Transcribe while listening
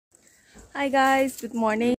Hi guys, good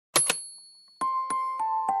morning.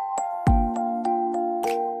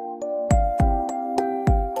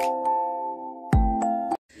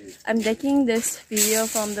 I'm taking this video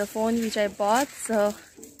from the phone which I bought, so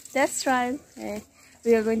let's try.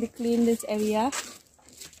 We are going to clean this area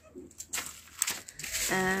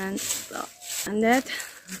and that.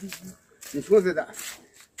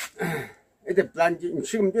 이제 planting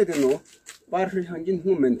지금 되는 빠르 현진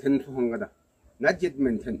후 maintain 수한 거다. Not yet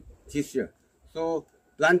maintain this year. So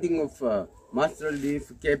planting of mustard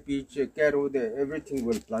leaf, cabbage, carrot, everything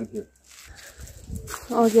will plant here.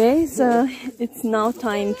 Okay, so it's now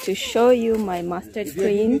time to show you my mustard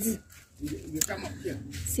greens.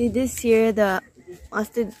 See, this year the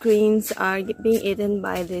mustard greens are being eaten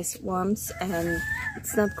by these worms and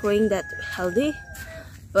it's not growing that healthy,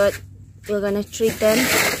 but we're gonna treat them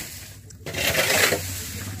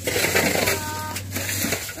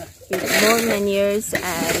with more manures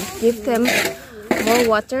and give them more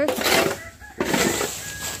water.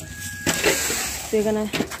 So we're gonna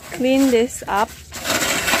clean this up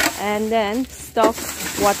and then stock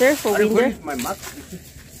water for winter. My mask?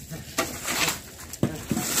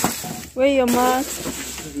 Where your mask?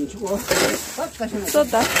 So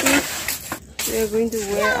dusty. We are going to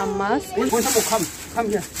wear a mask. Come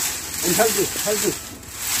here. And help me.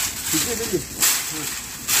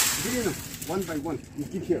 One by one. You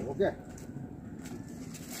keep here, okay?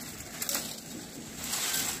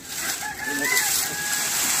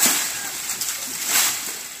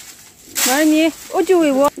 Marnie, what do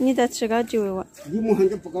we want? Need that sugar, do we want? You must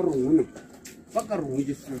have Pakarung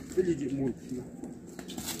is village mood.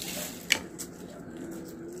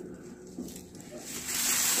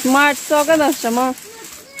 Smart, so good as some.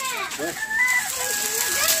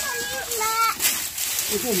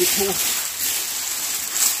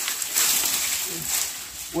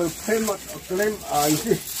 Will clean up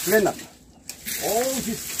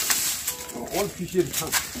all fishes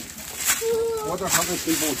water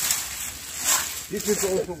harvesting boat. This is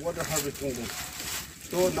also water harvesting boat.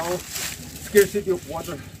 So now scarcity of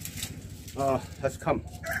water has come.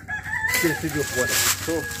 Scarcity of water.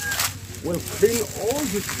 So we'll clean all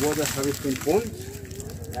these water harvesting ponds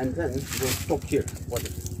and then we'll stock here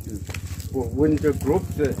water for winter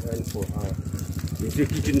crops and for our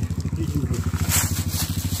kitchen use.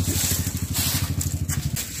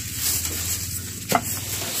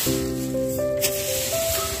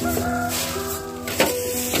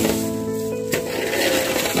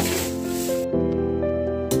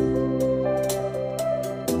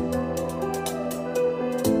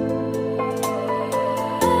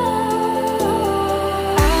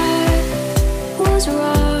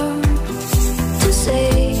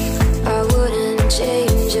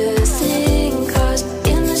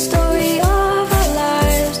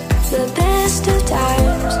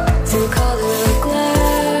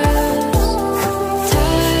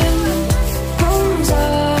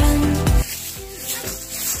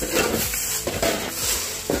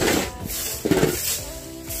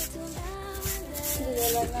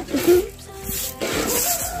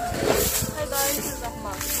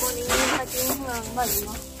 Let's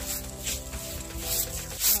go.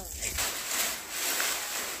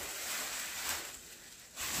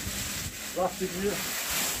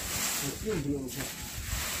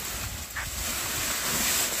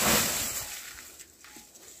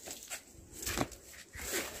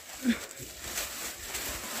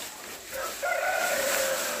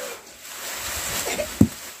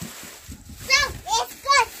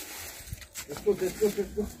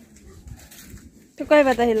 तो कोई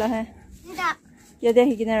बता हिला है ये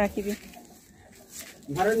देखी किने रखी भी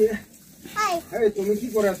महारानी हाय तुम्हें की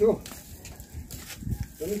कर रहे हो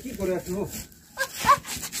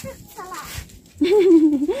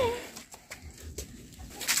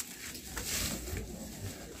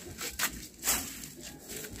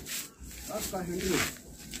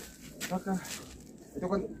아까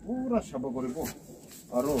이건 पूरा 잡아버리고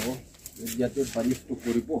바로 여기한테 바리스도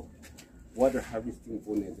버리고 water harvesting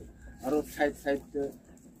보내야 돼. 바로 사이드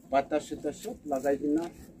바타시다 숏 लगाइदिन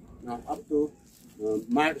up to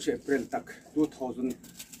March April तक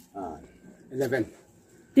 2011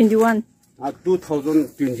 21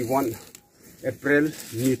 2021 April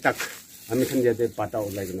니 तक हामी खन्याते बाटा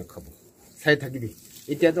ओलाइदिन खबो 사이타기비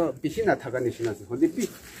이때도 비시나 타가니 시나서 근데 비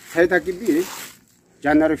사이타기비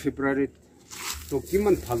January February 또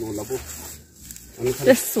기만 팔로 올라고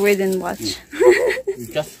just wait and watch.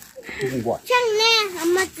 just watch. 짱네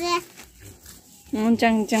엄마지.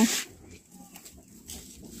 짱짱.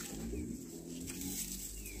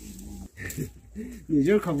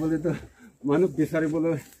 निजर खबले तो मानो बिसारी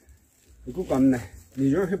बोले को काम नहीं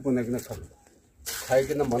निजर है बना के ना खब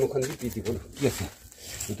가야겠나 마누칸 비디고 끼었어.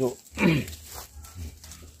 또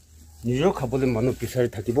뉴욕 가보던 마누 비쌀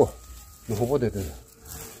타기보 호보대들.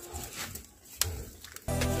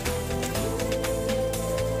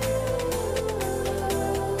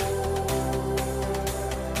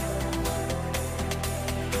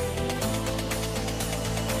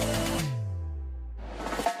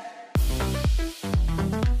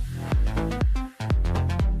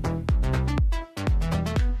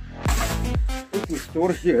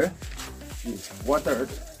 Store here water.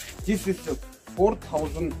 This is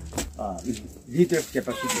 4,000 liters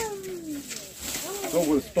capacity. So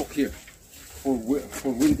we'll stock here for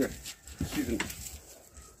winter season.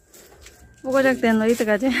 뭐가 작된 너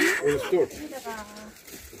이때까지? We'll store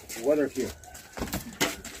water here.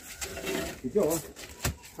 그죠?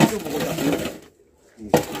 학교 보고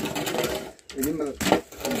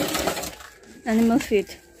Animal feed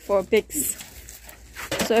for pigs.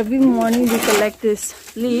 So every morning we collect these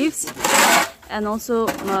leaves and also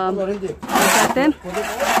protect them.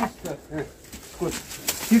 Good.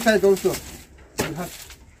 This side also.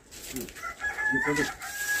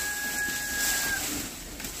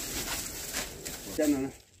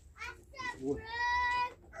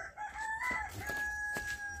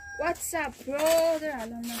 What's up, brother? I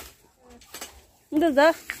don't know.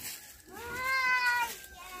 힘들다?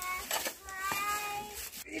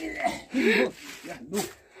 야,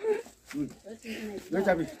 너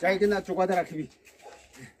잡이 자기나 쪼가다라 키비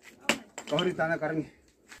거리 다나 가르미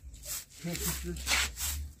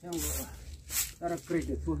그냥 따라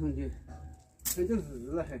그렇게 소선지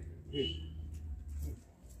현정스라 해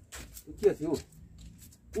어디였어요?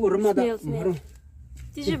 오르마다 바로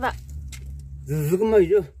뒤집어. ዝዝግማ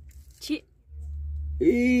이죠? 치.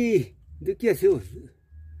 에이 느끼었어요.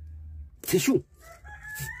 티슈.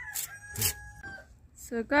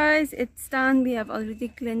 So guys, it's done. We have already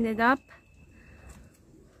cleaned it up.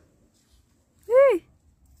 Hey,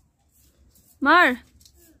 Mar.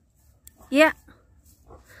 Yeah.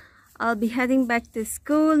 I'll be heading back to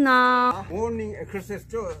school now. Morning exercise.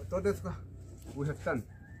 We have done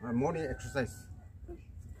morning exercise.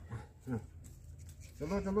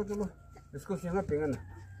 चलो. इसको सिंगा पेंगना.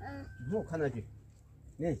 वो खाना जी.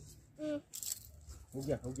 नहीं. हो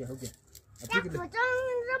गया. 딱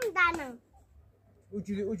고정 다는.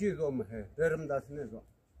 우지 좀 해. 레름다스네 좀.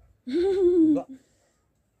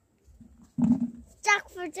 짝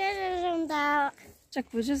부재를 다. Chắc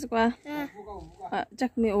vừa just qua.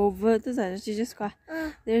 Chắc me over tức là chỉ just qua.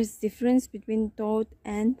 There's difference between toad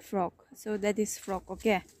and frog. So that is frog,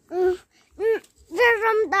 okay? 좀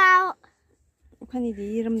다. 오카니 네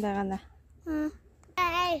이름 나가나.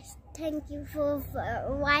 Guys, thank you for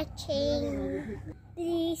watching.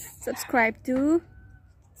 Please Subscribe to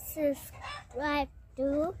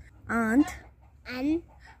Aunt and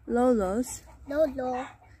Lolo's Lolo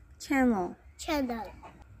channel.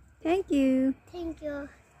 Thank you.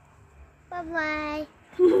 Bye bye.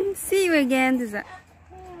 See you again. This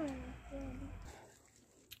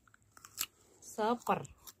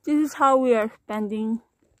is how we are spending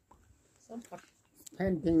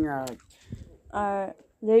our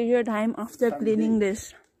leisure time after cleaning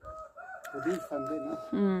this. This Sunday, no?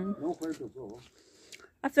 Nowhere to go.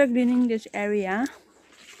 After cleaning this area.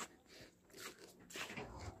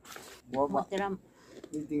 Guava.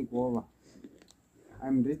 Reading guava.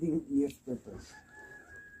 I'm reading newspapers.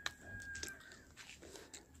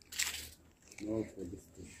 No police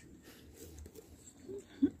station.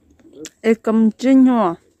 It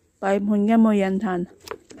continue by Mungamo Yantan.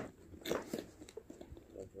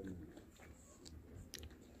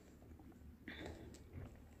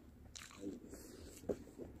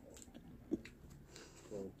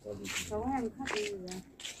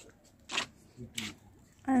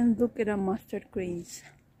 And look at the mustard greens.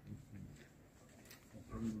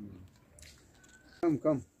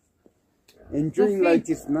 Come. Enjoying like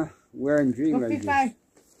this, nah? We're enjoying like this.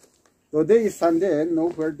 Today is Sunday,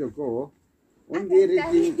 nowhere to go. Only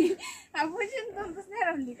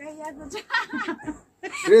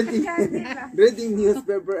reading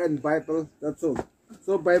newspaper and Bible, that's all.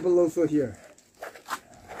 So Bible also here.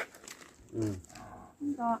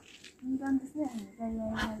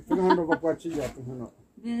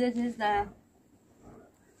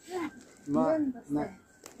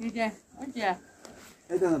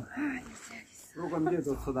 일단은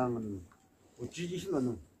프로그램에도 서당은 어찌지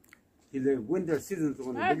실로는 이제 winter season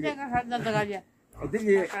동안에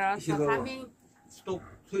애들이 실로 스톡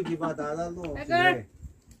소지받아라도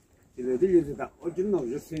이제 들리다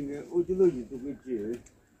어준노 요새는 어준노 있지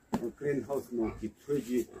그린하우스 놓기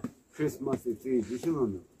소지 크리스마스 트리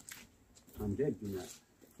지시는 안 되지나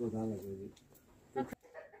또 달라고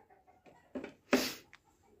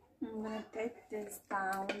I'm gonna take this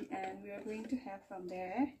down and we are going to have from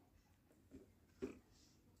there.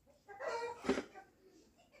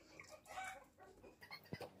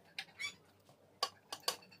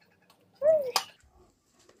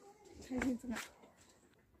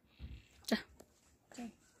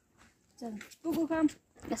 Gugu, come.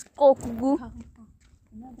 Let's go, Gugu.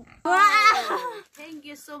 Wow! Thank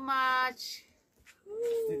you so much.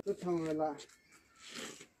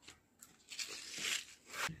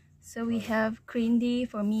 So we have green tea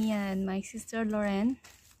for me and my sister Lauren,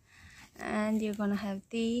 and you're gonna have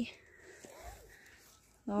tea.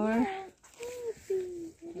 Or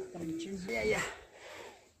Yeah.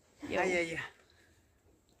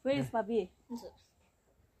 where is Bobby?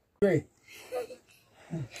 Great.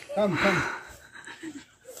 Come.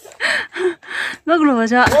 먹으러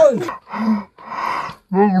가자.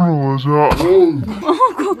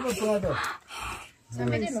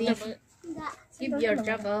 Keep your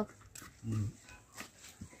trouble.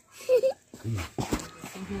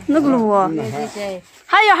 먹으러 와.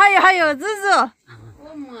 하여, zuzu.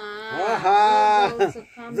 Aha.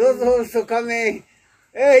 Zozo coming.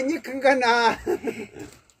 Hey, you can go now.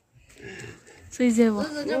 So 이제 뭐?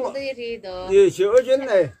 좀 드리도. 예,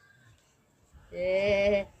 쉬어졌네.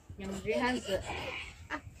 예, 영리 한스.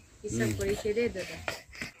 있어 보이시래도.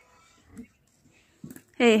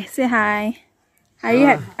 Hey, say hi.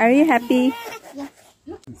 Are you happy?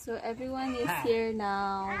 So everyone is here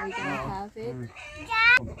now. We're gonna have it.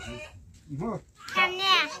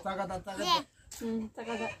 작아다. 작아다.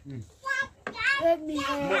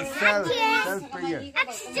 Sell prayer.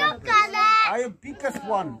 I biggest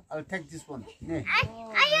one. I'll take this one. 네.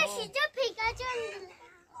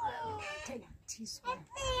 Take this one.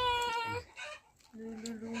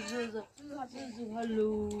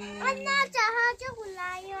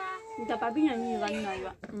 Kita papi nyanyi lagu.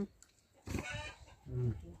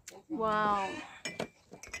 Wow.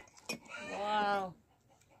 Wow.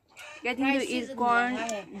 Getting to eat corn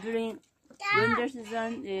during winter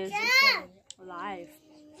season is life.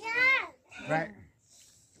 Right.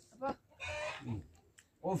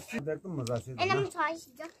 Off season 또 मजा से.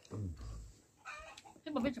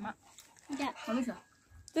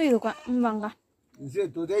 또 이거 봐. 뭔가.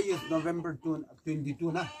 Today is November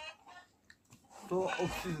 22 na. So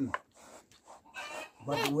off season.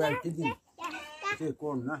 But we are taking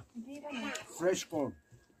corn na. Fresh corn.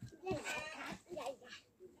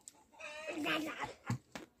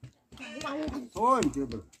 So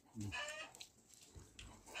enjoyable.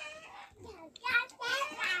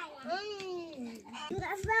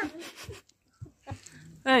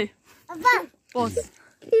 Hey. Boss.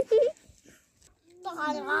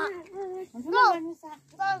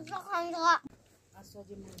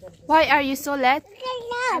 Why are you so late?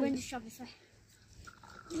 I went to shop.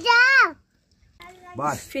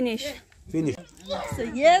 Bye. Finish. Finish. So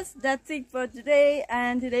yes, that's it for today,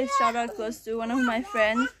 and today's shout out goes to one of my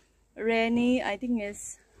friends, Rainy. I think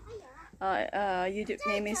his YouTube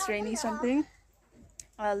name is Rainy something.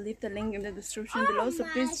 I'll leave the link in the description below, so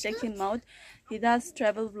please check him out. He does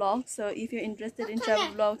travel vlogs, so if you're interested in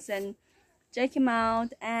travel vlogs, then check him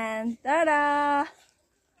out. And ta-da!